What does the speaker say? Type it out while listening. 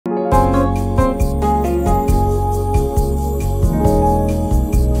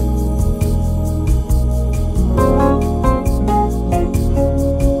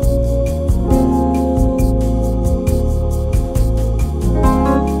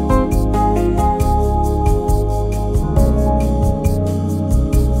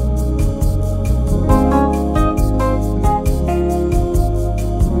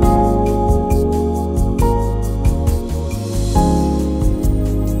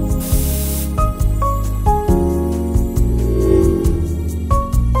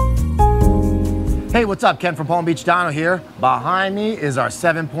Hey, what's up? Ken from Palm Beach Dyno here. Behind me is our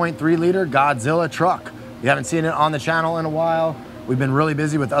 7.3 liter Godzilla truck. You haven't seen it on the channel in a while. We've been really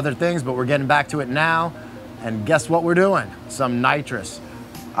busy with other things, but we're getting back to it now. And guess what we're doing? Some nitrous.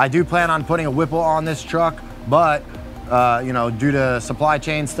 I do plan on putting a Whipple on this truck, but you know, due to supply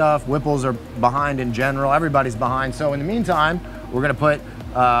chain stuff, Whipples are behind in general. Everybody's behind. So in the meantime, we're gonna put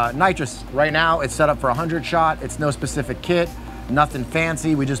nitrous. Right now, it's set up for 100 shot. It's no specific kit. Nothing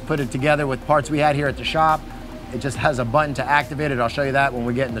fancy, we just put it together with parts we had here at the shop. It just has a button to activate it. I'll show you that when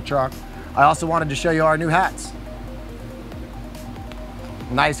we get in the truck. I also wanted to show you our new hats.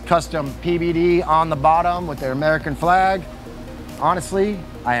 Nice custom PBD on the bottom with their American flag. Honestly,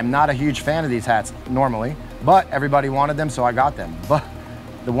 I am not a huge fan of these hats normally, but everybody wanted them, so I got them. But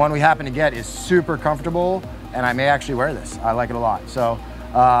the one we happen to get is super comfortable, and I may actually wear this. I like it a lot. So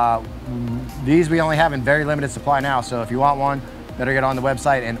these we only have in very limited supply now, so if you want one, better get on the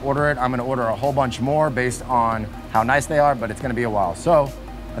website and order it. I'm gonna order a whole bunch more based on how nice they are, but it's gonna be a while. So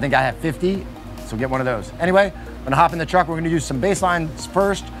I think I have 50, so get one of those. Anyway, I'm gonna hop in the truck. We're gonna do some baselines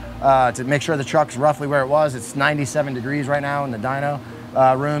first to make sure the truck's roughly where it was. It's 97 degrees right now in the dyno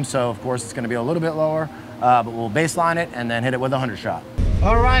room, so of course it's gonna be a little bit lower, but we'll baseline it and then hit it with a 100 shot.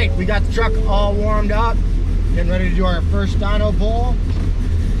 All right, we got the truck all warmed up. Getting ready to do our first dyno pull.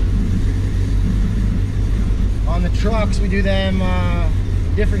 On the trucks, we do them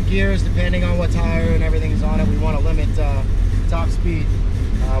different gears depending on what tire and everything is on it. We want to limit top speed.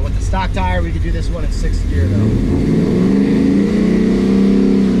 With the stock tire, we could do this one in 6th gear though.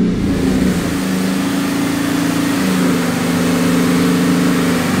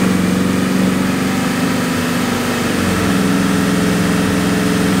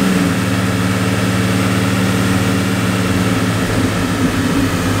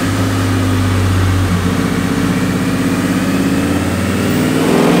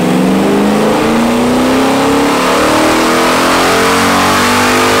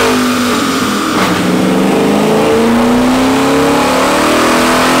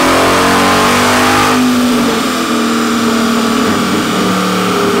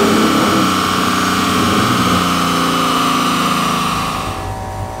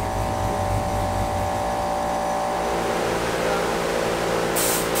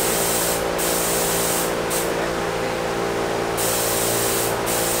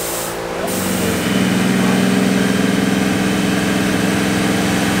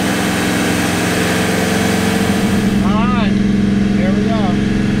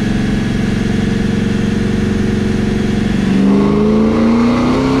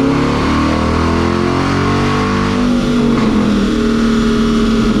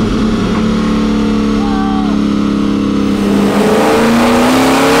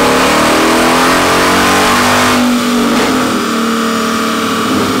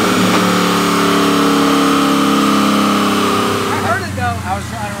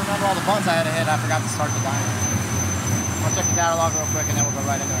 I forgot to start the dyno. I'll check the data log real quick and then we'll go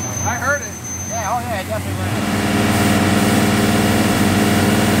right into it. I heard it. Yeah, oh yeah, I definitely heard it.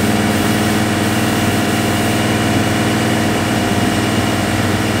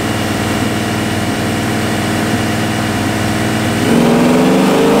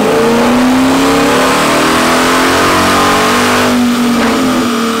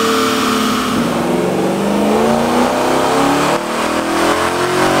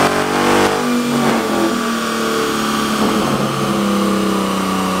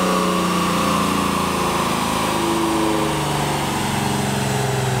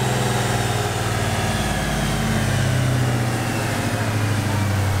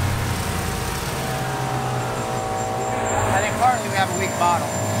 Partly we have a weak bottle,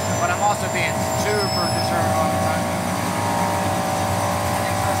 but I'm also being super conservative all the time.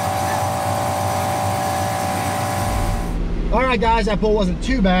 All right, guys, that pull wasn't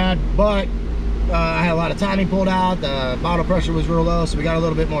too bad, but I had a lot of timing pulled out. The bottle pressure was real low, so we got a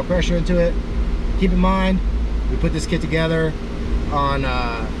little bit more pressure into it. Keep in mind, we put this kit together on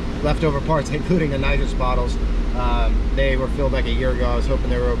leftover parts, including the nitrous bottles. They were filled like a year ago. I was hoping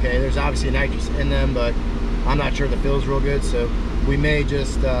they were okay. There's obviously nitrous in them, but I'm not sure the fill's real good, so we may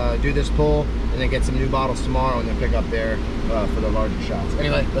just do this pull and then get some new bottles tomorrow and then pick up there for the larger shots.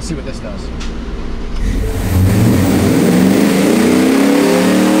 Anyway, let's see what this does.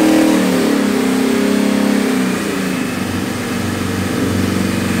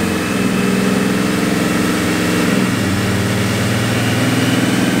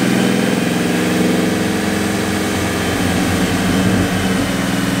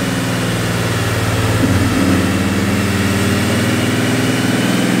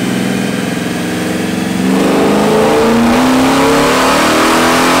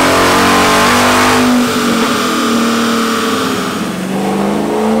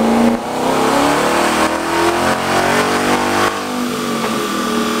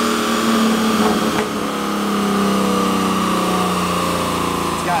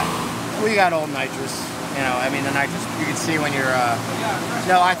 you got old nitrous. You know, I mean, the nitrous, you can see when you're,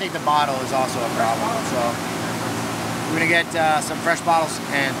 no, I think the bottle is also a problem. So we're gonna get some fresh bottles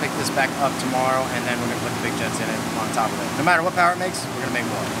and pick this back up tomorrow, and then we're gonna put the big jets in it on top of it. No matter what power it makes, we're gonna make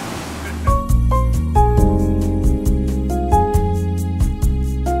more.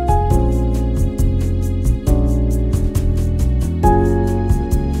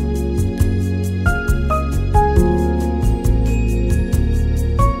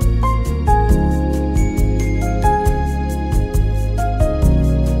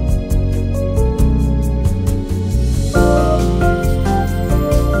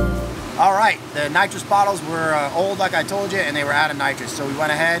 The nitrous bottles were old, like I told you, and they were out of nitrous. So we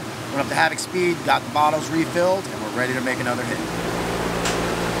went ahead, went up to Havoc Speed, got the bottles refilled, and we're ready to make another hit.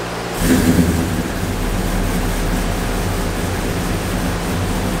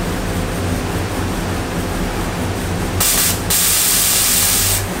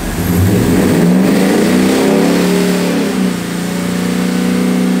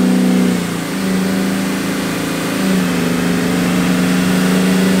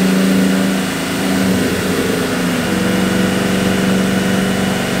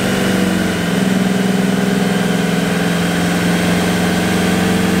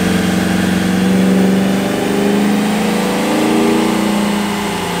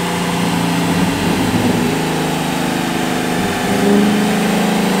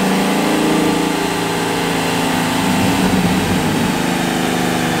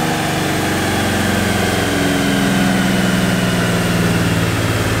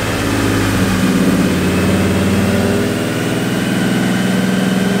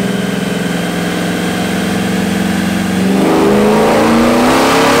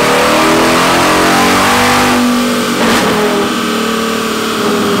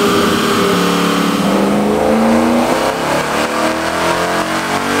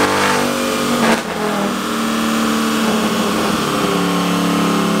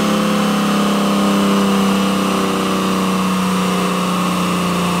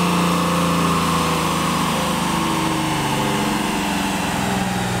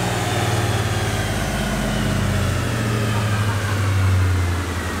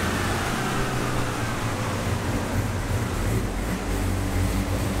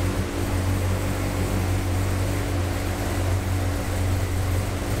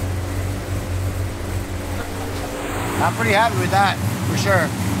 I'm pretty happy with that, for sure.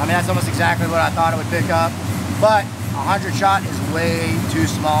 I mean, that's almost exactly what I thought it would pick up. But 100 shot is way too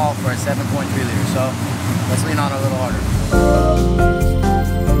small for a 7.3 liter, so let's lean on a little harder.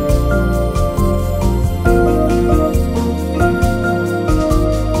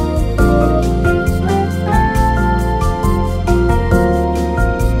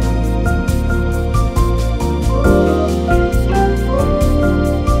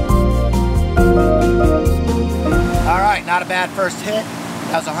 Not a bad first hit.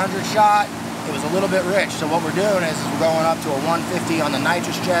 That was a 100 shot. It was a little bit rich. So what we're doing is we're going up to a 150 on the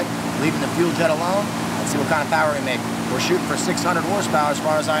nitrous jet, leaving the fuel jet alone. Let's see what kind of power we make. We're shooting for 600 horsepower as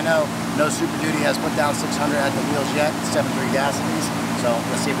far as I know. No Super Duty has put down 600 at the wheels yet. 7.3 gas in these. So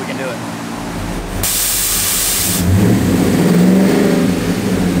let's see if we can do it.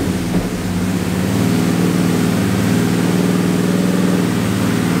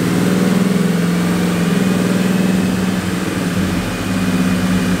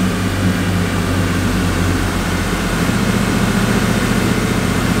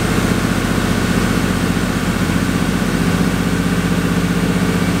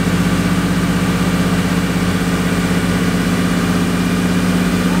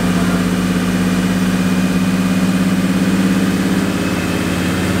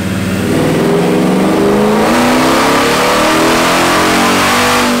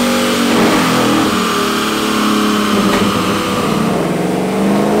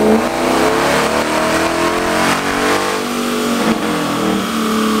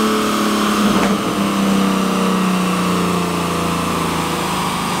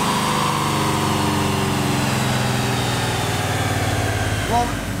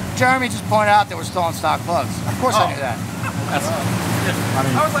 Jeremy just pointed out that we're still on stock plugs. Of course I knew that. I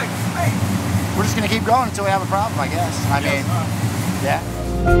mean, I was like, hey. We're just going to keep going until we have a problem, I guess. I mean, yeah.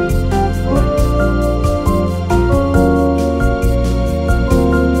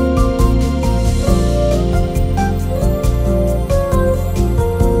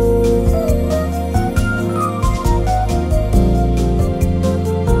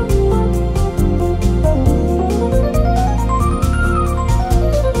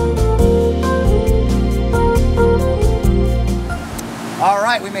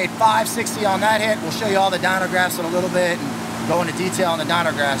 We made 560 on that hit. We'll show you all the dyno graphs in a little bit and go into detail on the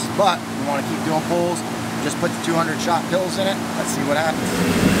dyno graphs, but you want to keep doing pulls, just put the 200 shot pills in it. Let's see what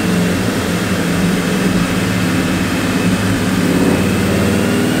happens.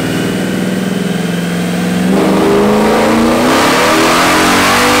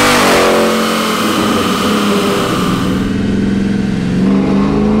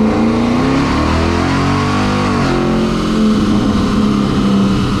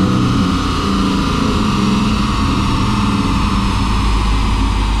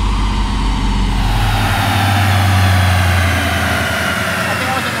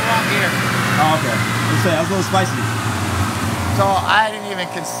 That was a little spicy. So I didn't even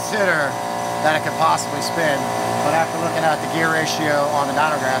consider that it could possibly spin, but after looking at the gear ratio on the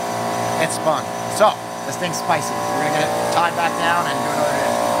dyno graph, it spun. So this thing's spicy. We're gonna get it tied back down and do another hit.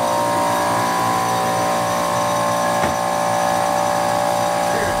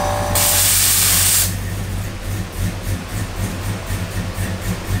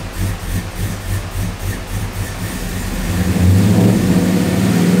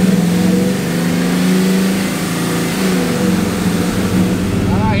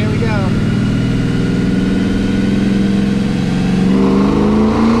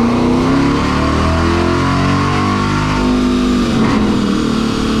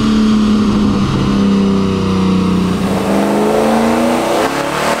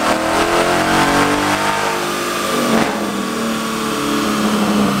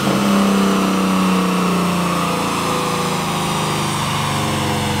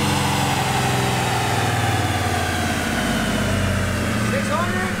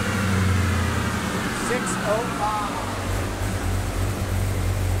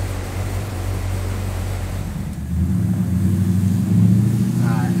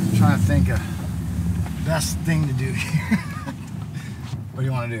 Best thing to do here. What do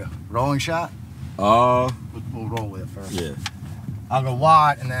you want to do? Rolling shot? We'll roll with it first. Yeah. I'll go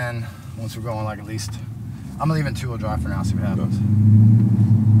wide, and then once we're going like at least, I'm gonna leave it in 2-wheel drive for now, see what happens.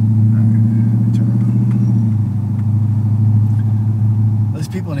 Alright, turn around. These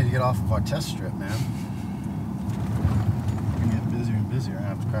people need to get off of our test strip, man. We're gonna get busier and busier, I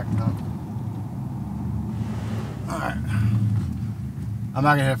have to crack it up. Alright. I'm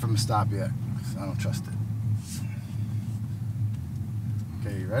not gonna hit it from a stop yet, because I don't trust it.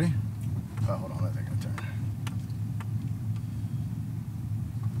 Okay, you ready? Oh, hold on, let me turn.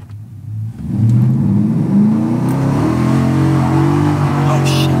 Oh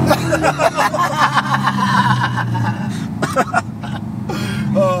shit!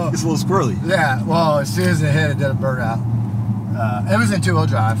 It's a little squirrely. Yeah, well, as soon as it hit, it did a burnout. It was in 2-wheel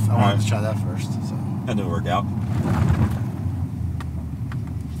drive. I wanted to try that first. So. That didn't work out.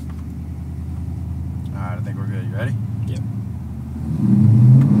 Alright, I think we're good. You ready? Yep.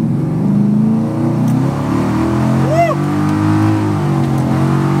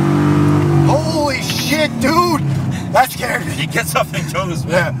 Holy shit, dude! That scared me. He gets up and goes,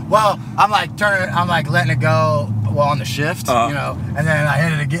 man. Yeah, well, I'm like letting it go on the shift, you know, and then I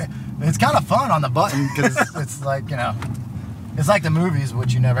hit it again. It's kind of fun on the button because it's like, you know, it's like the movies,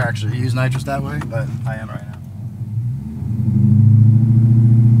 which you never actually use nitrous that way, but I am right now.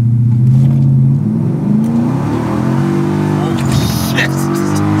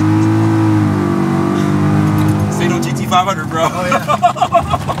 Say no GT500, bro. Oh yeah.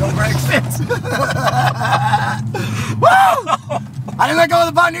 No brakes. Woo! I didn't let go of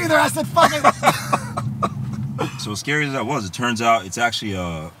the button either. I said, fuck it. So as scary as that was, it turns out it's actually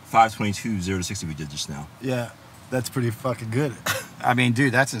a 522 0-60 we did just now. Yeah, that's pretty fucking good. I mean,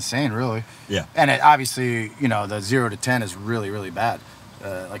 dude, that's insane, really. Yeah. And it obviously, you know, the 0 to 10 is really, really bad.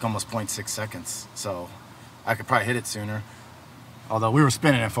 Like almost 0.6 seconds. So I could probably hit it sooner. Although we were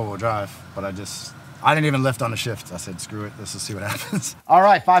spinning in 4-wheel drive, but I didn't even lift on the shift. I said, screw it, let's just see what happens. All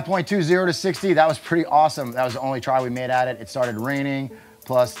right, 5.2, 0 to 60. That was pretty awesome. That was the only try we made at it. It started raining,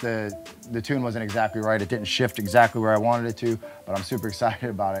 plus the tune wasn't exactly right. It didn't shift exactly where I wanted it to, but I'm super excited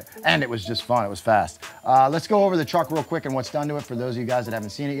about it. And it was just fun, it was fast. Let's go over the truck real quick and what's done to it for those of you guys that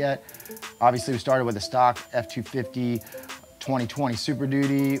haven't seen it yet. Obviously, we started with a stock F-250 2020 Super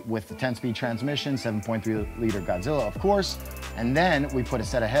Duty with the 10-speed transmission, 7.3 liter Godzilla, of course. And then we put a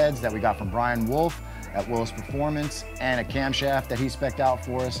set of heads that we got from Brian Wolf at Willis Performance and a camshaft that he spec'd out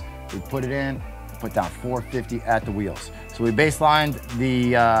for us. We put it in, put down 450 at the wheels. So we baselined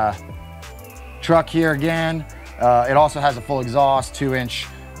the truck here again. It also has a full exhaust, 2-inch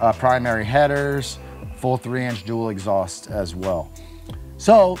primary headers, full 3-inch dual exhaust as well.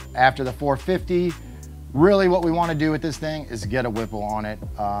 So after the 450, really what we want to do with this thing is get a Whipple on it.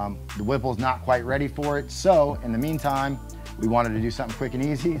 The Whipple's not quite ready for it. So in the meantime, we wanted to do something quick and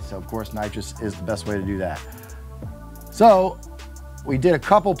easy. So of course, nitrous is the best way to do that. So we did a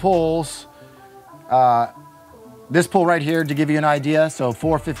couple pulls. This pull right here, to give you an idea, so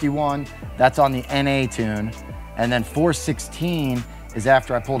 451, that's on the NA tune. And then 416 is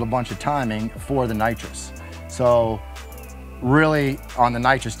after I pulled a bunch of timing for the Nitrous. So really on the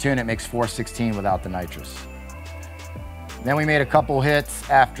Nitrous tune, it makes 416 without the Nitrous. Then we made a couple hits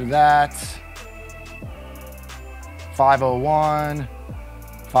after that. 501,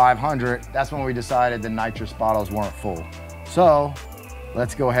 500. That's when we decided the Nitrous bottles weren't full. So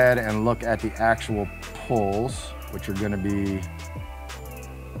let's go ahead and look at the actual pulls, which are gonna be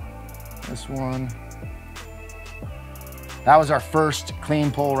this one. That was our first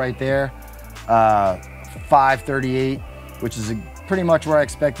clean pull right there. 538, which is pretty much where I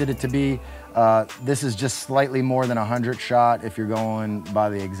expected it to be. This is just slightly more than 100 shot. If you're going by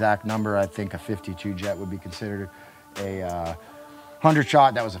the exact number, I think a 52 jet would be considered a 100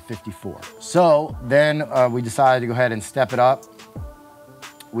 shot. That was a 54. So then we decided to go ahead and step it up.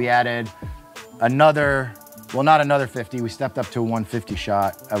 We added another, well, not another 50. We stepped up to a 150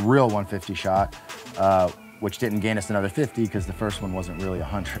 shot, a real 150 shot, which didn't gain us another 50 because the first one wasn't really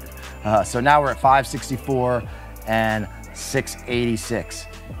 100. So now we're at 564 and 686.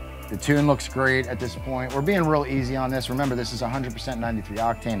 The tune looks great at this point. We're being real easy on this. Remember, this is 100% 93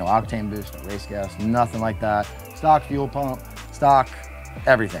 octane, no octane boost, no race gas, nothing like that. Stock fuel pump, stock,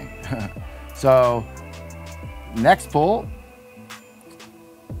 everything. So next pull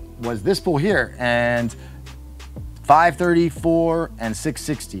was this pull here, and 534 and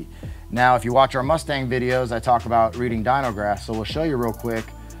 660. Now, if you watch our Mustang videos, I talk about reading dyno graphs, so we'll show you real quick.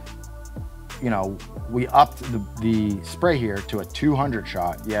 You know, we upped the spray here to a 200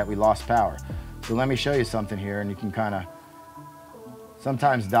 shot, yet we lost power. So let me show you something here, and you can kind of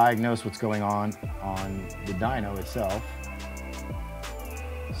sometimes diagnose what's going on the dyno itself.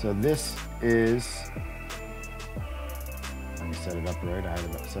 So this is, let me set it up right, I had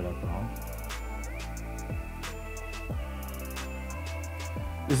it set up wrong.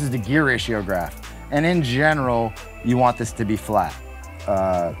 This is the gear ratio graph. And in general, you want this to be flat.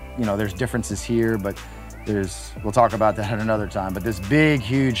 You know, there's differences here, but we'll talk about that at another time. But this big,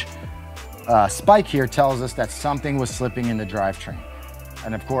 huge spike here tells us that something was slipping in the drivetrain.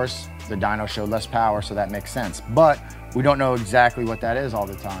 And of course, the dyno showed less power, so that makes sense. But we don't know exactly what that is all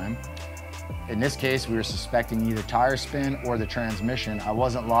the time. In this case, we were suspecting either tire spin or the transmission. I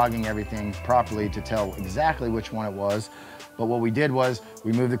wasn't logging everything properly to tell exactly which one it was. But what we did was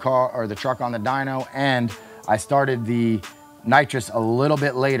we moved the car or the truck on the dyno, and I started the Nitrous a little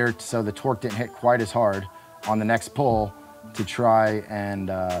bit later so the torque didn't hit quite as hard on the next pull to try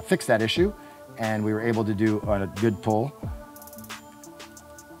and fix that issue. And we were able to do a good pull.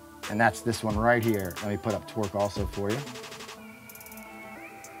 And that's this one right here. Let me put up torque also for you.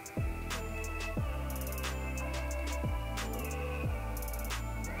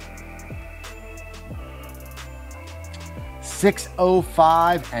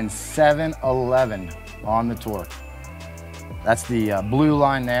 .605 and 711 on the torque. That's the blue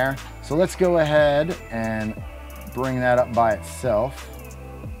line there. So let's go ahead and bring that up by itself.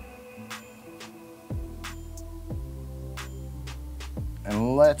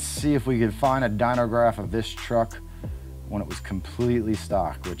 And let's see if we can find a dyno graph of this truck when it was completely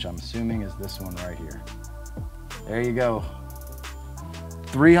stock, which I'm assuming is this one right here. There you go.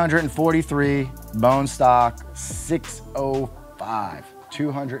 343 bone stock, 605,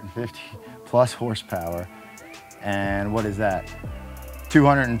 250 plus horsepower. And what is that?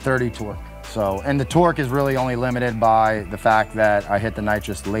 230 torque. So, and the torque is really only limited by the fact that I hit the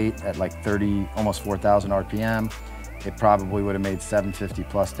Nitrous late at like 30, almost 4,000 RPM. It probably would have made 750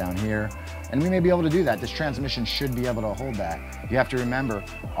 plus down here. And we may be able to do that. This transmission should be able to hold that. You have to remember,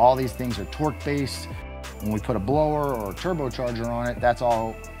 all these things are torque based. When we put a blower or a turbocharger on it, that's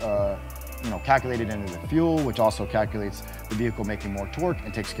all you know, calculated into the fuel, which also calculates the vehicle making more torque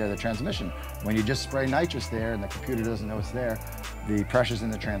and takes care of the transmission. When you just spray Nitrous there and the computer doesn't know it's there, the pressures in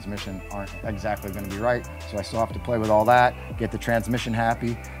the transmission aren't exactly going to be right. So I still have to play with all that, get the transmission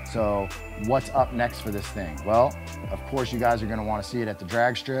happy. So what's up next for this thing? Well, of course you guys are going to want to see it at the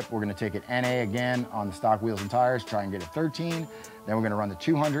drag strip. We're going to take it NA again on the stock wheels and tires, try and get it 13. Then we're going to run the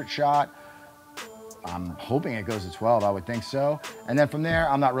 200 shot. I'm hoping it goes to 12, I would think so. And then from there,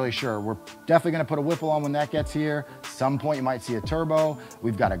 I'm not really sure. We're definitely gonna put a Whipple on when that gets here. Some point you might see a turbo.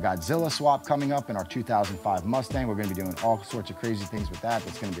 We've got a Godzilla swap coming up in our 2005 Mustang. We're gonna be doing all sorts of crazy things with that.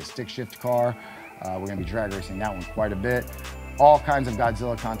 That's gonna be a stick shift car. We're gonna be drag racing that one quite a bit. All kinds of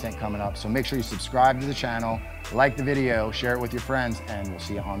Godzilla content coming up. So make sure you subscribe to the channel, like the video, share it with your friends, and we'll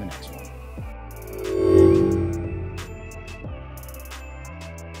see you on the next one.